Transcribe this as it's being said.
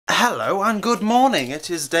Hello and good morning.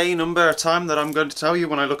 It is day number, a time that I'm going to tell you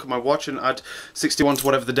when I look at my watch and add 61 to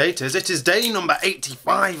whatever the date is. It is day number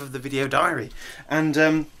 85 of the video diary.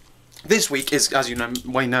 And this week is, as you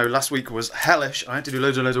know, last week was hellish. I had to do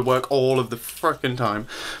loads of work all of the frickin' time.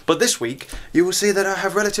 But this week, you will see that I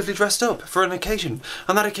have relatively dressed up for an occasion.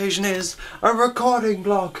 And that occasion is a recording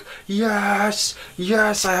vlog. Yes,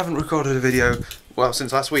 yes, I haven't recorded a video, well,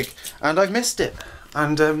 since last week. And I've missed it.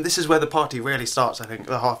 And this is where the party really starts, I think,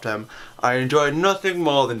 the half term. I enjoy nothing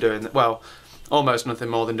more than doing that. Well, almost nothing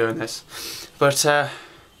more than doing this. But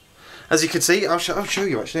as you can see, I'll show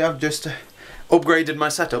you actually. I've just upgraded my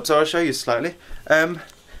setup, so I'll show you slightly.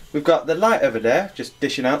 We've got the light over there, just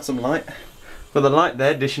dishing out some light. We've got the light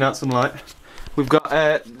there, dishing out some light. We've got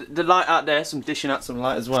the light out there, some dishing out some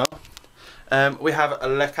light as well. We have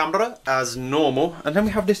la camera as normal, and then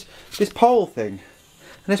we have this pole thing.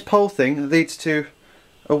 And this pole thing leads to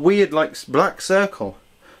a weird, like, black circle.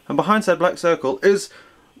 And behind said black circle is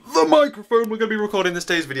the microphone we're going to be recording this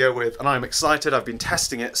day's video with. And I'm excited. I've been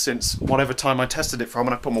testing it since whatever time I tested it from,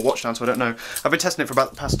 and I put my watch down so I don't know. I've been testing it for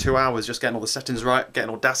about the past 2 hours, just getting all the settings right, getting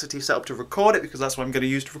Audacity set up to record it, because that's what I'm going to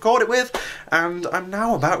use to record it with. And I'm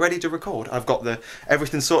now about ready to record. I've got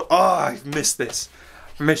everything sorted. Oh, I've missed this.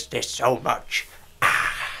 Missed this so much.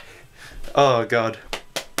 Oh, God.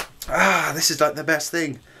 This is like the best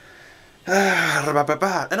thing.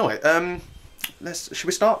 Anyway, should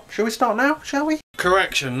we start? Shall we start now? Shall we?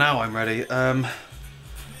 Correction, now I'm ready. A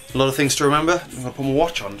lot of things to remember. I'm gonna put my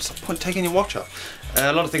watch on. Stop taking your watch off.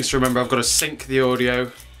 A lot of things to remember. I've got to sync the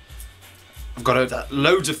audio. I've got to.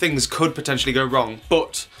 Loads of things could potentially go wrong,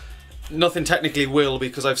 but nothing technically will,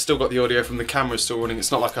 because I've still got the audio from the camera still running.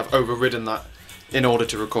 It's not like I've overridden that in order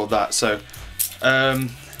to record that. So,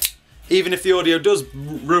 even if the audio does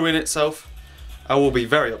ruin itself, I will be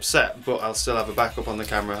very upset, but I'll still have a backup on the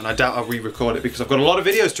camera, and I doubt I'll re-record it because I've got a lot of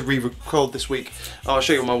videos to re-record this week. I'll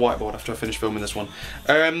show you on my whiteboard after I finish filming this one.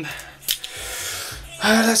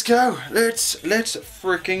 Let's go. Let's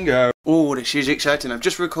freaking go. Oh, this is exciting. I've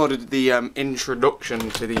just recorded the introduction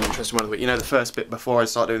to the interesting one of the week. You know, the first bit before I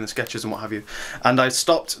start doing the sketches and what have you. And I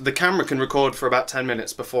stopped. The camera can record for about 10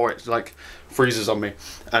 minutes before it like freezes on me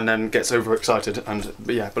and then gets overexcited. And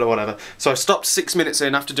yeah, but whatever. So I stopped 6 minutes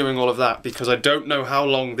in after doing all of that because I don't know how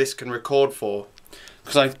long this can record for.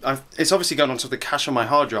 Because it's obviously gone onto the cache on my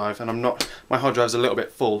hard drive, and my hard drive's a little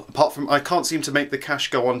bit full. Apart from, I can't seem to make the cache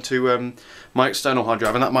go onto my external hard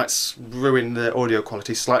drive, and that might ruin the audio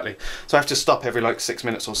quality slightly. So I have to stop every like 6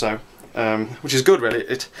 minutes or so, which is good really.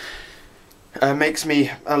 It makes me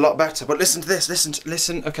a lot better. But listen to this,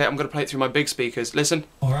 listen. Okay, I'm going to play it through my big speakers. Listen.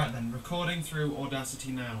 Alright then, recording through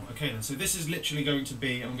Audacity now. Okay then, so this is literally going to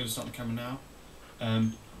be, I'm going to start the camera now.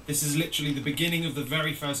 This is literally the beginning of the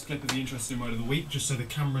very first clip of the interesting word of the week, just so the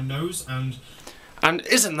camera knows. And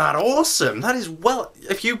isn't that awesome? That is, well,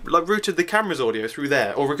 if you like routed the camera's audio through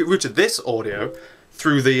there, or routed this audio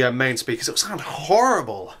through the main speakers, it would sound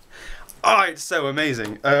horrible. Oh, it's so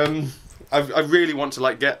amazing. I really want to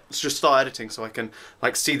like just start editing so I can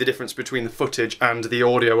like see the difference between the footage and the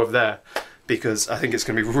audio of there, because I think it's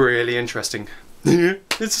going to be really interesting.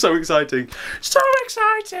 It's so exciting. So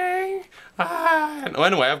exciting!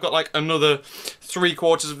 Anyway, I've got like another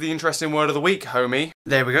 3/4 of the interesting word of the week, homie.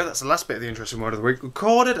 There we go, that's the last bit of the interesting word of the week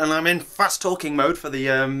recorded, and I'm in fast talking mode for the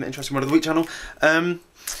interesting word of the week channel. The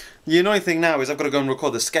annoying thing now is I've got to go and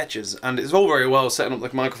record the sketches, and it's all very well setting up the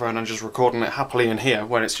microphone and just recording it happily in here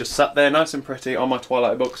when it's just sat there nice and pretty on my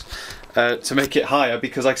Twilight books to make it higher,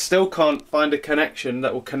 because I still can't find a connection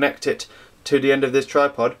that will connect it to the end of this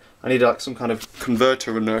tripod. I need like some kind of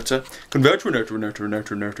converter.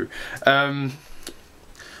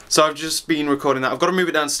 So I've just been recording that. I've got to move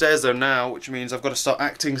it downstairs though now, which means I've got to start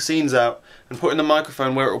acting scenes out and putting the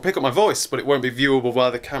microphone where it will pick up my voice, but it won't be viewable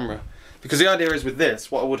via the camera. Because the idea is with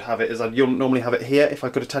this, what I would have it is you'll normally have it here if I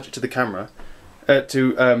could attach it to the camera,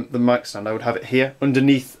 to the mic stand. I would have it here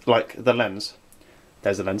underneath like the lens.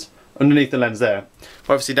 There's the lens. Underneath the lens there.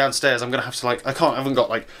 But obviously downstairs I'm gonna have to like I haven't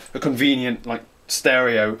got like a convenient like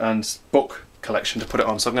stereo and book collection to put it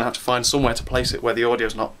on, so I'm gonna have to find somewhere to place it where the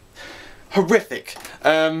audio's not horrific.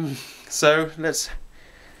 So let's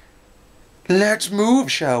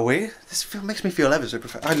move, shall we? This makes me feel ever so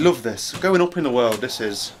professional. I love this. Going up in the world,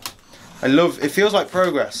 it feels like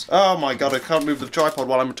progress. Oh my god, I can't move the tripod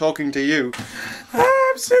while I'm talking to you.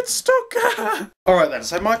 I'm stuck. Alright then,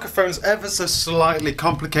 so microphones ever so slightly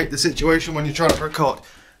complicate the situation when you're trying to record.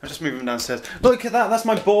 I'm just moving them downstairs. Look at that, that's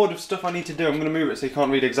my board of stuff I need to do. I'm going to move it so you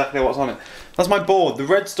can't read exactly what's on it. That's my board. The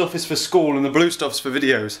red stuff is for school and the blue stuff's for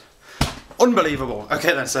videos. Unbelievable.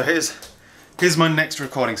 Okay then, so Here's my next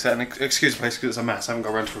recording set, and excuse the place because it's a mess, I haven't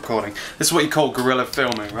got around to recording. This is what you call guerrilla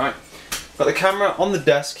filming, right? Got the camera on the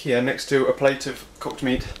desk here next to a plate of cooked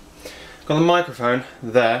meat. Got the microphone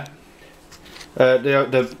there.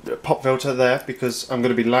 The pop filter there because I'm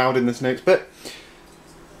going to be loud in this next bit.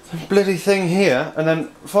 The bloody thing here, and then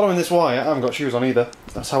following this wire, I haven't got shoes on either.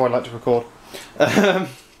 That's how I like to record.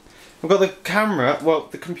 We've got the camera, well,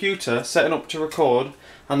 the computer setting up to record,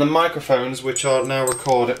 and the microphones which are now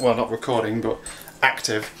recording, well, not recording, but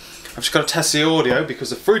active. I've just got to test the audio because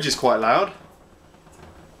the fridge is quite loud.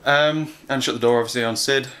 And shut the door obviously on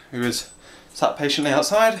Sid, who is sat patiently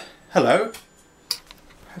outside. Hello.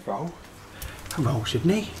 Hello. Hello,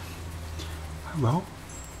 Sydney. Hello.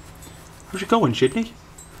 How's it going, Sydney?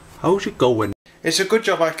 How's it going? It's a good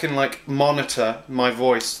job I can like monitor my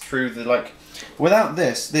voice through the like. Without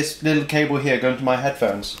this little cable here going to my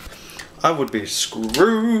headphones, I would be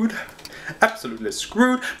screwed. Absolutely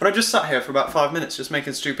screwed. But I just sat here for about 5 minutes just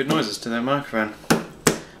making stupid noises to the microphone.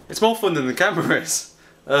 It's more fun than the camera is.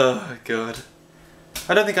 Oh god.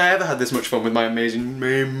 I don't think I ever had this much fun with my amazing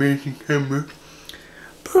camera.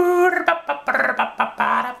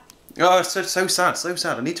 Oh, it's so sad, so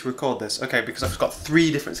sad. I need to record this, okay, because I've got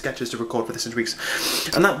 3 different sketches to record for this in weeks.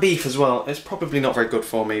 And that beef as well, it's probably not very good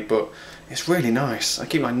for me, but it's really nice. I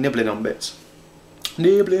keep like nibbling on bits.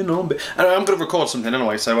 Nibbling on bits. And I'm going to record something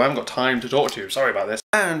anyway, so I haven't got time to talk to you. Sorry about this.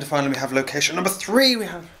 And finally we have location number 3. We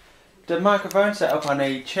have the microphone set up on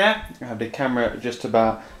a chair. We have the camera just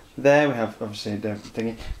about there. We have obviously the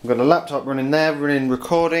thingy. We've got a laptop running there,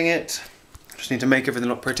 recording it. Just need to make everything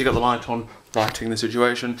look pretty. Got the light on, lighting the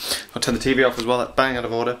situation. I'll turn the TV off as well, that's bang out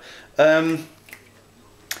of order.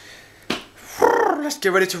 Let's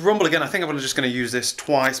get ready to rumble again. I think I'm just going to use this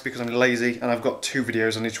twice because I'm lazy and I've got 2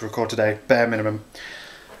 videos I need to record today, bare minimum.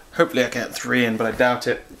 Hopefully I get 3 in, but I doubt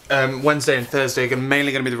it. Wednesday and Thursday are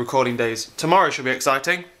mainly going to be the recording days. Tomorrow should be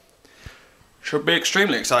exciting. Should be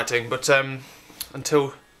extremely exciting, but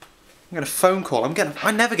until I get a phone call.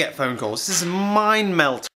 I never get phone calls. This is a mind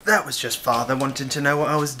melt. That was just father wanting to know what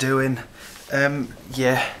I was doing.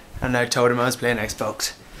 Yeah, and I told him I was playing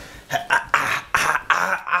Xbox.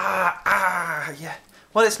 Yeah.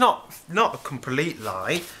 Well, it's not a complete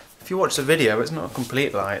lie. If you watch the video, it's not a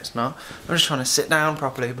complete lie. It's not. I'm just trying to sit down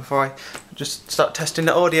properly before I just start testing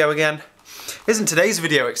the audio again. Isn't today's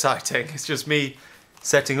video exciting? It's just me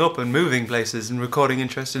setting up and moving places and recording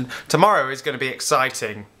interesting. Tomorrow is going to be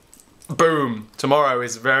exciting. Boom! Tomorrow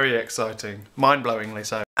is very exciting. Mind-blowingly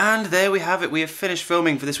so. And there we have it. We have finished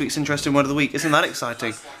filming for this week's Interesting Word of the Week. Isn't that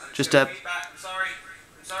exciting? Just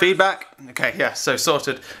feedback? Okay, yeah, so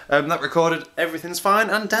sorted. That recorded, everything's fine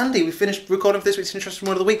and dandy. We finished recording for this week's Interesting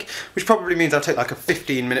Word of the Week, which probably means I'll take like a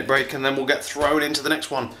 15-minute break and then we'll get thrown into the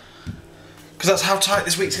next one. Because that's how tight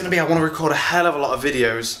this week's going to be. I want to record a hell of a lot of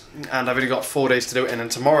videos and I've only got 4 days to do it in,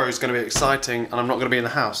 and tomorrow is going to be exciting and I'm not going to be in the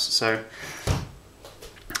house, so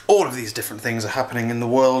all of these different things are happening in the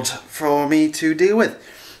world for me to deal with.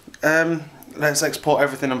 Let's export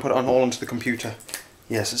everything and put it all onto the computer.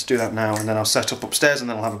 Yes, let's do that now, and then I'll set up upstairs and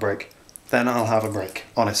then I'll have a break. Then I'll have a break.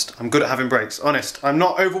 Honest. I'm good at having breaks. Honest. I'm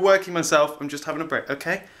not overworking myself. I'm just having a break.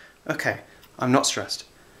 Okay? Okay. I'm not stressed.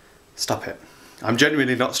 Stop it. I'm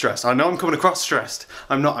genuinely not stressed. I know I'm coming across stressed.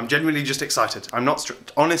 I'm not. I'm genuinely just excited. I'm not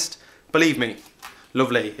stressed. Honest. Believe me.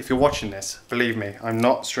 Lovely. If you're watching this, believe me. I'm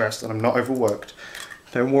not stressed and I'm not overworked.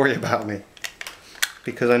 Don't worry about me.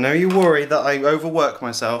 Because I know you worry that I overwork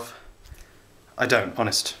myself. I don't.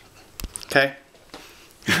 Honest. Okay?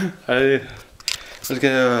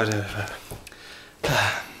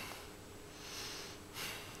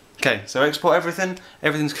 Okay, so export everything.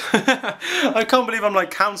 Everything's. I can't believe I'm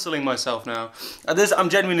like counselling myself now. I'm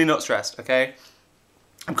genuinely not stressed. Okay,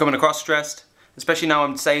 I'm coming across stressed, especially now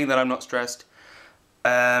I'm saying that I'm not stressed.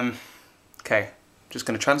 Okay, just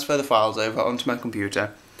going to transfer the files over onto my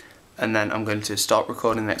computer, and then I'm going to start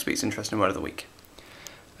recording next week's Interesting Word of the Week.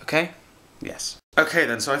 Okay? Yes. Okay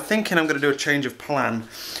then, so I'm thinking I'm going to do a change of plan.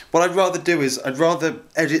 What I'd rather do is, I'd rather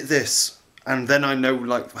edit this, and then I know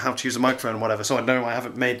like how to use a microphone and whatever, so I know I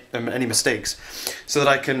haven't made any mistakes. So that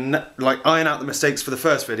I can like iron out the mistakes for the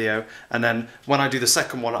first video, and then when I do the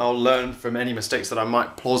second one, I'll learn from any mistakes that I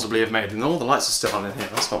might plausibly have made. And all the lights are still on in here,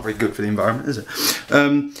 that's not very good for the environment, is it?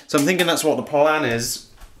 So I'm thinking that's what the plan is.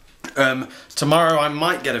 Tomorrow I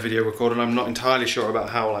might get a video recorded. I'm not entirely sure about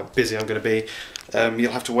how like busy I'm going to be.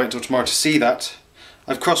 You'll have to wait until tomorrow to see that.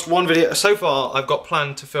 I've crossed one video so far. I've got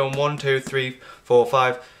planned to film 1, 2, 3, 4,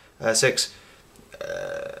 5, 6,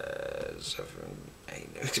 7,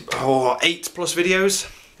 8 plus videos,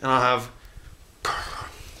 and I have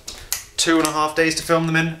 2.5 days to film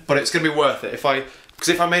them in. But it's going to be worth it. If I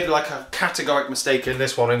Because if I made like a categoric mistake in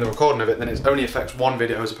this one, in the recording of it, then it only affects one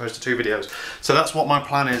video as opposed to 2 videos. So that's what my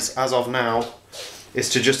plan is as of now, is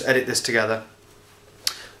to just edit this together,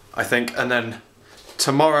 I think. And then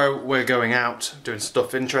tomorrow we're going out, doing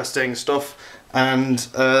stuff, interesting stuff. And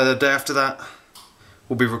the day after that,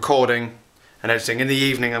 we'll be recording and editing. In the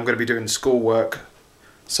evening, I'm going to be doing schoolwork.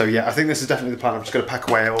 So yeah, I think this is definitely the plan. I'm just going to pack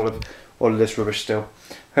away all of this rubbish still.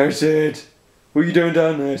 Hey Sid, what are you doing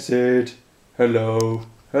down there, Sid? Hello,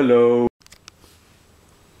 hello.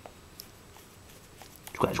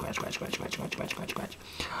 Scratch, scratch, scratch, scratch, scratch, scratch, scratch, scratch, scratch.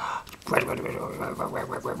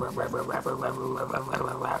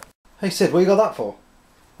 Hey Sid, what you got that for?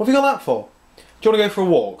 What have you got that for? Do you want to go for a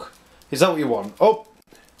walk? Is that what you want? Oh,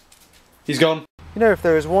 he's gone. You know, if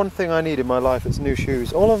there is one thing I need in my life, it's new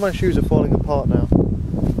shoes. All of my shoes are falling apart now.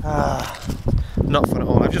 Not fun at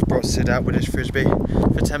all. I've just brought Sid out with his frisbee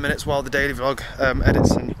for 10 minutes while the daily vlog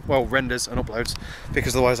edits and, well, renders and uploads,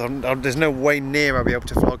 because otherwise there's no way near I'll be able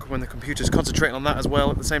to vlog when the computer's concentrating on that as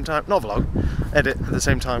well at the same time. Not vlog, edit at the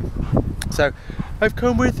same time. So I've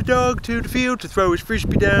come with the dog to the field to throw his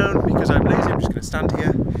frisbee down because I'm lazy. I'm just going to stand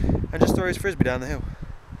here and just throw his frisbee down the hill.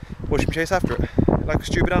 Watch him chase after it like a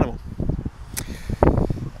stupid animal.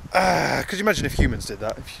 Could you imagine if humans did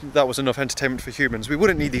that? If that was enough entertainment for humans, we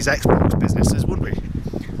wouldn't need these Xbox businesses, would we?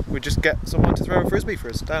 We'd just get someone to throw a frisbee for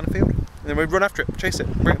us down the field, and then we'd run after it, chase it,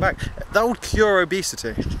 bring it back. That would cure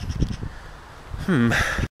obesity.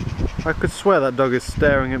 I could swear that dog is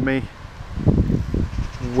staring at me.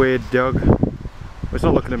 Weird dog. Well, it's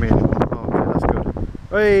not looking at me anymore. Oh, okay, that's good.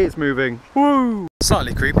 Hey, it's moving. Woo!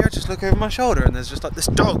 Slightly creepy. I just look over my shoulder and there's just like this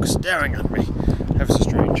dog staring at me. Ever so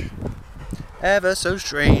strange. Ever so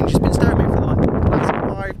strange. He's been staring at me for like the last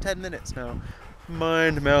 5-10 minutes now.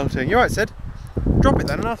 Mind melting. You alright, Sid? Drop it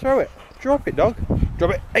then and I'll throw it. Drop it, dog.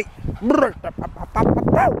 Drop it. Hey. Oh,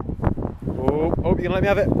 you're gonna let me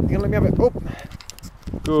have it. You're gonna let me have it. Oh.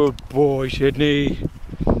 Good boy, Sydney.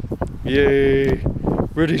 Yay.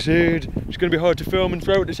 Ready, Sid. It's gonna be hard to film and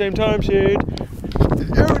throw at the same time, Sid.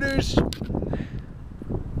 There it is.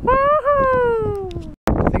 Woohoo!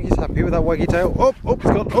 I think he's happy with that waggy tail. Oh, it's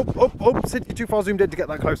gone. Oh, Sid, you're too far zoomed in to get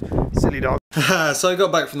that close. Silly dog. So I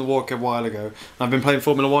got back from the walk a while ago. I've been playing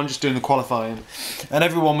Formula 1, just doing the qualifying. And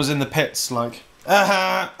everyone was in the pits, like,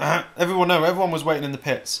 everyone was waiting in the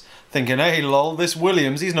pits, thinking, hey, lol, this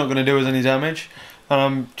Williams, he's not going to do us any damage. And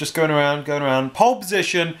I'm just going around, pole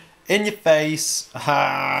position, in your face,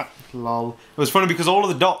 lol. It was funny because all of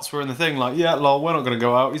the dots were in the thing, like, yeah, lol, we're not going to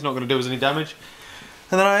go out, he's not going to do us any damage.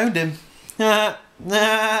 And then I owned him.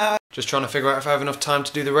 Just trying to figure out if I have enough time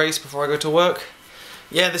to do the race before I go to work.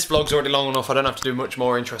 Yeah, this vlog's already long enough, I don't have to do much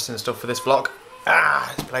more interesting stuff for this vlog.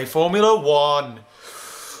 Let's play Formula 1.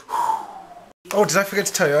 Oh, did I forget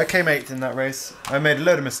to tell you, I came 8th in that race. I made a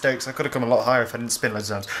load of mistakes, I could have come a lot higher if I didn't spin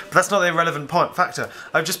loads of times. But that's not the irrelevant factor.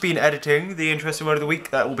 I've just been editing the interesting word of the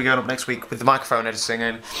week, that will be going up next week with the microphone editing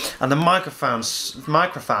in. And the microphone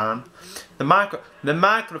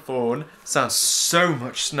sounds so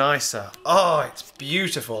much nicer. Oh, it's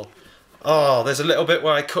beautiful. Oh, there's a little bit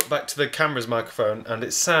where I cut back to the camera's microphone and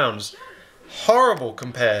it sounds horrible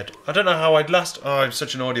compared. I don't know how I'd last. Oh, I'm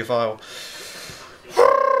such an audiophile.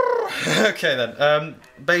 Okay then,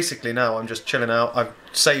 basically now I'm just chilling out. I've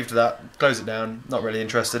saved that, close it down, not really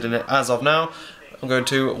interested in it as of now. I'm going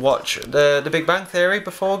to watch the Big Bang Theory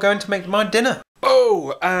before going to make my dinner.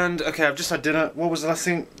 Oh, and okay, I've just had dinner. What was the last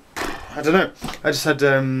thing? I don't know. I just had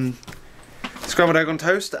scrambled egg on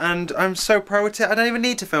toast, and I'm so pro at it, I don't even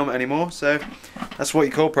need to film it anymore, so that's what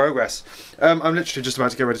you call progress. I'm literally just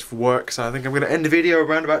about to get ready for work, so I think I'm going to end the video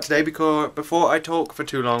around about today before I talk for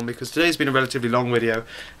too long, because today's been a relatively long video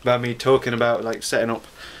about me talking about like setting up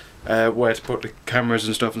where to put the cameras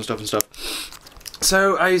and stuff.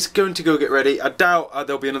 So I'm going to go get ready. I doubt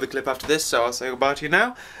there'll be another clip after this, so I'll say goodbye to you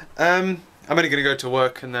now. I'm only going to go to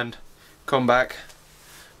work and then come back,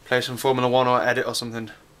 play some Formula 1 or edit or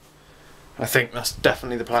something. I think that's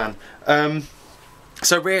definitely the plan.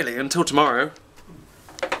 So really, until tomorrow,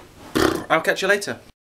 I'll catch you later.